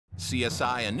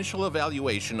CSI initial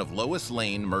evaluation of Lois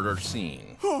Lane murder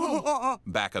scene.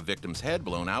 Back of victim's head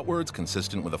blown outwards,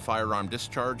 consistent with a firearm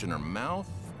discharge in her mouth.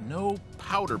 No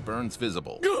powder burns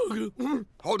visible.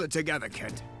 Hold it together,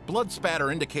 Kent. Blood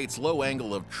spatter indicates low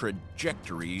angle of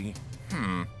trajectory.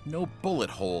 No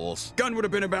bullet holes. Gun would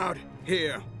have been about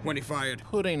here when he fired.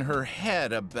 Putting her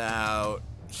head about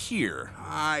here.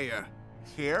 Higher.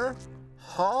 Here?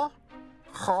 Huh?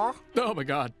 Huh? Oh my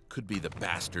God. Could be the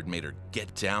bastard made her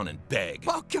get down and beg.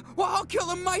 I'll kill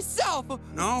him myself!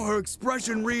 No, her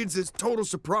expression reads as total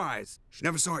surprise. She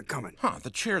never saw it coming. Huh, the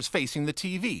chair's facing the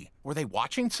TV. Were they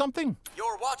watching something?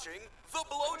 You're watching the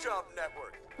Blowjob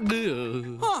Network.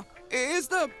 Huh, is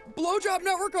the Blowjob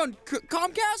Network on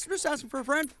Comcast? Just asking for a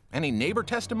friend. Any neighbor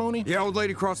testimony? The old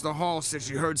lady across the hall said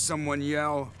she heard someone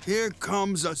yell, "Here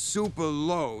comes a super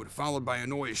load," followed by a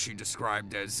noise she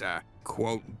described as,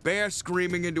 quote, bear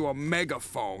screaming into a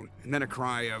megaphone, and then a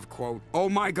cry of, quote, "Oh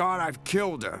my God, I've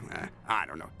killed her." I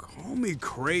don't know. Call me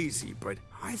crazy, but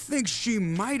I think she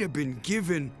might have been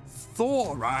giving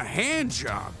Thor a hand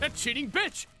job. That cheating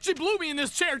bitch! She blew me in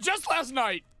this chair just last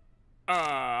night!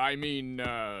 Yoink!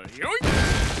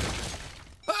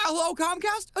 Hello,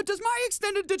 Comcast? Does my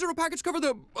extended digital package cover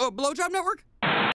the Blowjob Network?